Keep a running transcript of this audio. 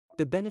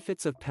The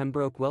benefits of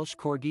Pembroke Welsh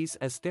Corgis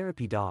as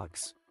therapy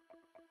dogs.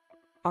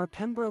 Are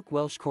Pembroke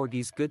Welsh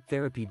Corgis good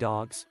therapy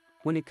dogs?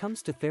 When it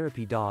comes to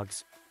therapy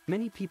dogs,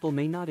 many people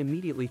may not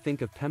immediately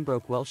think of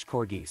Pembroke Welsh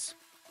Corgis.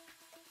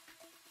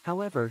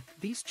 However,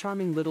 these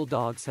charming little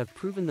dogs have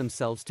proven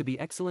themselves to be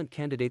excellent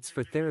candidates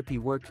for therapy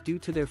work due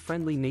to their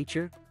friendly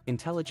nature,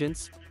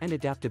 intelligence, and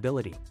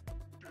adaptability.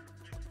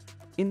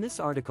 In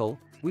this article,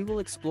 we will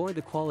explore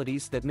the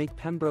qualities that make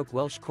Pembroke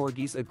Welsh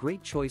Corgis a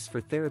great choice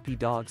for therapy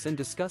dogs and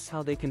discuss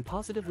how they can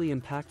positively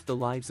impact the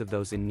lives of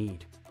those in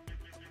need.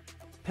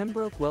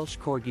 Pembroke Welsh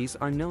Corgis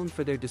are known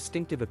for their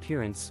distinctive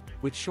appearance,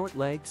 with short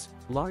legs,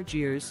 large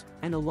ears,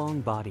 and a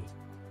long body.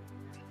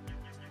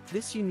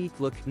 This unique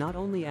look not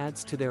only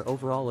adds to their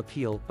overall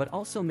appeal but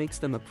also makes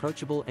them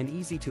approachable and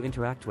easy to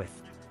interact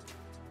with.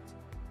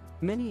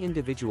 Many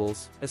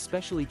individuals,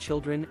 especially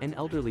children and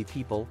elderly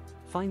people,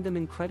 find them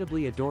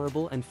incredibly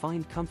adorable and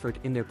find comfort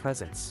in their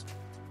presence.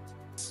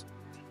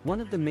 One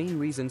of the main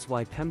reasons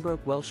why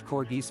Pembroke Welsh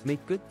Corgis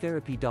make good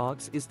therapy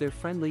dogs is their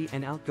friendly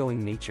and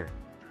outgoing nature.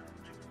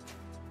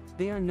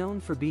 They are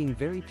known for being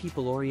very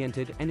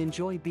people-oriented and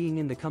enjoy being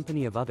in the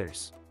company of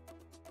others.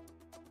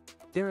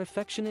 Their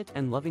affectionate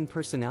and loving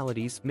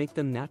personalities make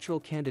them natural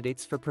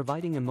candidates for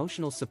providing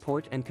emotional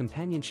support and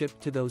companionship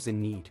to those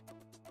in need.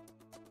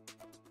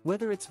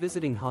 Whether it's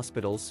visiting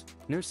hospitals,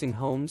 nursing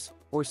homes,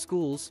 or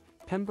schools,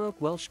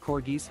 Pembroke Welsh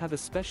Corgis have a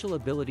special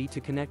ability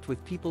to connect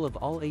with people of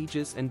all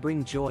ages and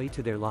bring joy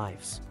to their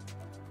lives.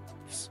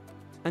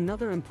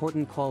 Another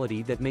important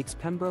quality that makes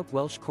Pembroke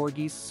Welsh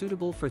Corgis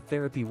suitable for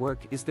therapy work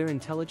is their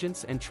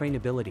intelligence and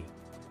trainability.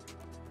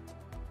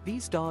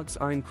 These dogs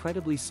are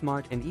incredibly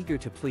smart and eager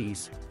to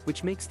please,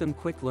 which makes them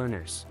quick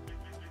learners.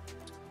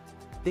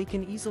 They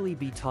can easily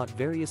be taught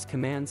various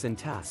commands and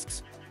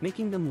tasks,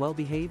 making them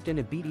well-behaved and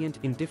obedient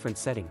in different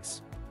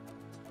settings.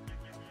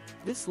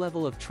 This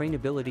level of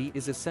trainability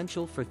is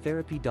essential for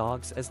therapy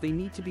dogs as they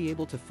need to be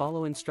able to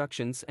follow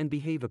instructions and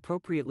behave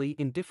appropriately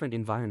in different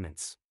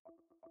environments.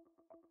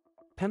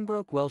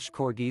 Pembroke Welsh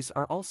Corgis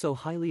are also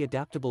highly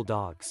adaptable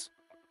dogs.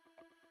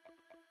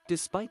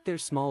 Despite their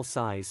small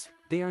size,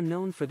 they are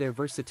known for their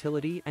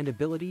versatility and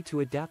ability to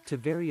adapt to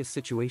various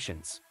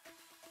situations.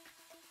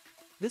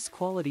 This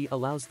quality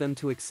allows them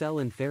to excel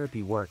in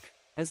therapy work,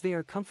 as they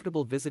are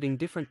comfortable visiting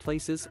different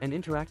places and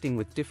interacting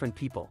with different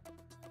people.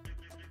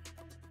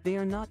 They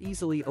are not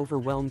easily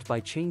overwhelmed by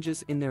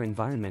changes in their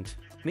environment,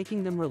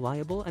 making them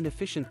reliable and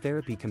efficient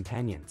therapy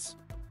companions.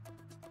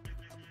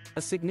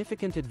 A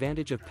significant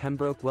advantage of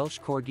Pembroke Welsh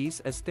Corgis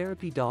as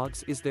therapy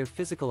dogs is their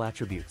physical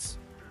attributes.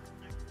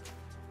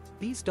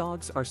 These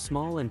dogs are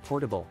small and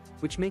portable,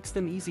 which makes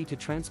them easy to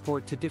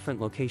transport to different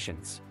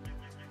locations.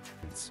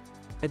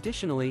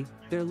 Additionally,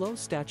 their low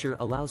stature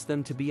allows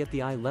them to be at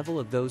the eye level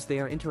of those they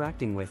are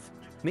interacting with,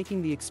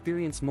 making the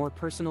experience more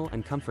personal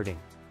and comforting.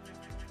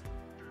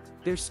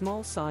 Their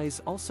small size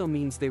also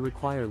means they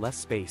require less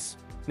space,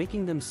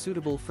 making them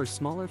suitable for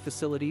smaller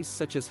facilities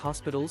such as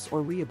hospitals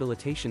or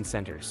rehabilitation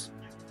centers.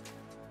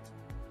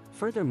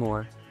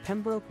 Furthermore,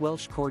 Pembroke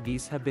Welsh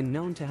Corgis have been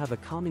known to have a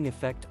calming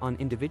effect on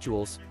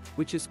individuals,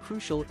 which is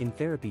crucial in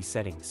therapy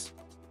settings.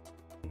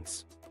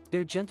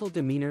 Their gentle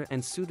demeanor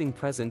and soothing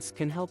presence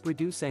can help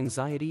reduce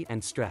anxiety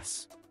and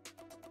stress.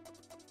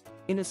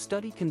 In a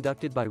study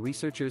conducted by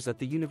researchers at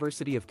the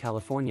University of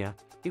California,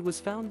 it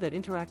was found that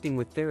interacting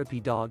with therapy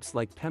dogs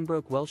like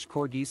Pembroke Welsh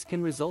Corgis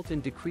can result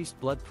in decreased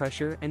blood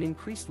pressure and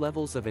increased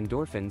levels of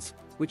endorphins,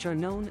 which are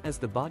known as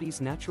the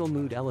body's natural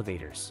mood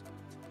elevators.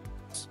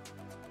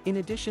 In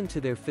addition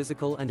to their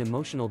physical and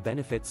emotional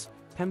benefits,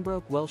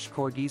 Pembroke Welsh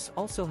Corgis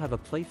also have a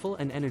playful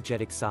and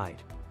energetic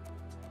side.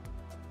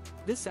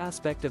 This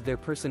aspect of their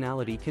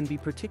personality can be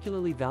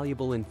particularly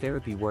valuable in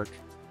therapy work,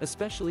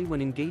 especially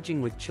when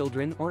engaging with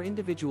children or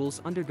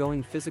individuals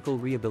undergoing physical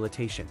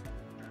rehabilitation.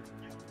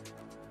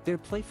 Their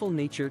playful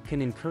nature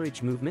can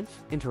encourage movement,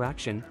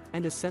 interaction,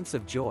 and a sense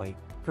of joy,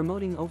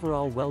 promoting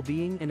overall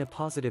well-being and a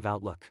positive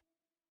outlook.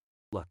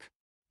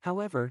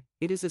 However,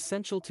 it is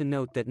essential to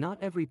note that not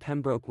every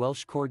Pembroke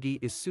Welsh Corgi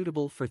is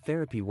suitable for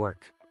therapy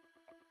work.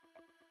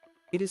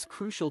 It is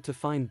crucial to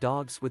find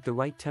dogs with the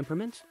right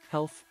temperament,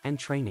 health, and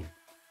training.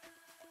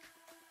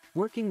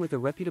 Working with a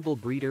reputable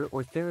breeder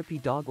or therapy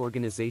dog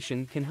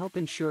organization can help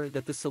ensure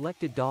that the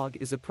selected dog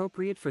is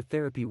appropriate for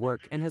therapy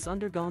work and has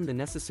undergone the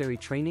necessary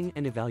training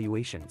and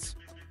evaluations.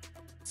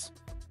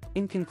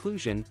 In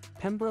conclusion,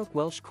 Pembroke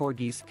Welsh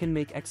Corgis can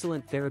make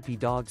excellent therapy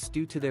dogs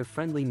due to their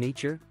friendly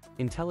nature,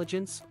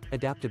 intelligence,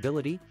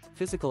 adaptability,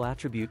 physical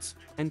attributes,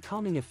 and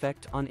calming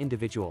effect on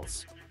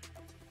individuals.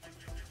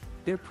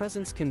 Their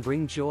presence can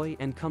bring joy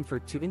and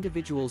comfort to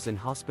individuals in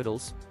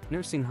hospitals,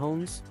 nursing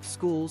homes,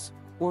 schools,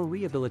 or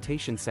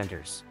rehabilitation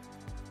centers.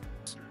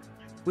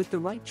 With the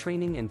right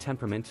training and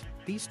temperament,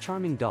 these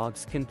charming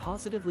dogs can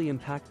positively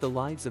impact the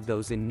lives of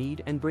those in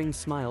need and bring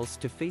smiles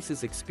to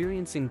faces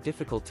experiencing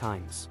difficult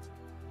times.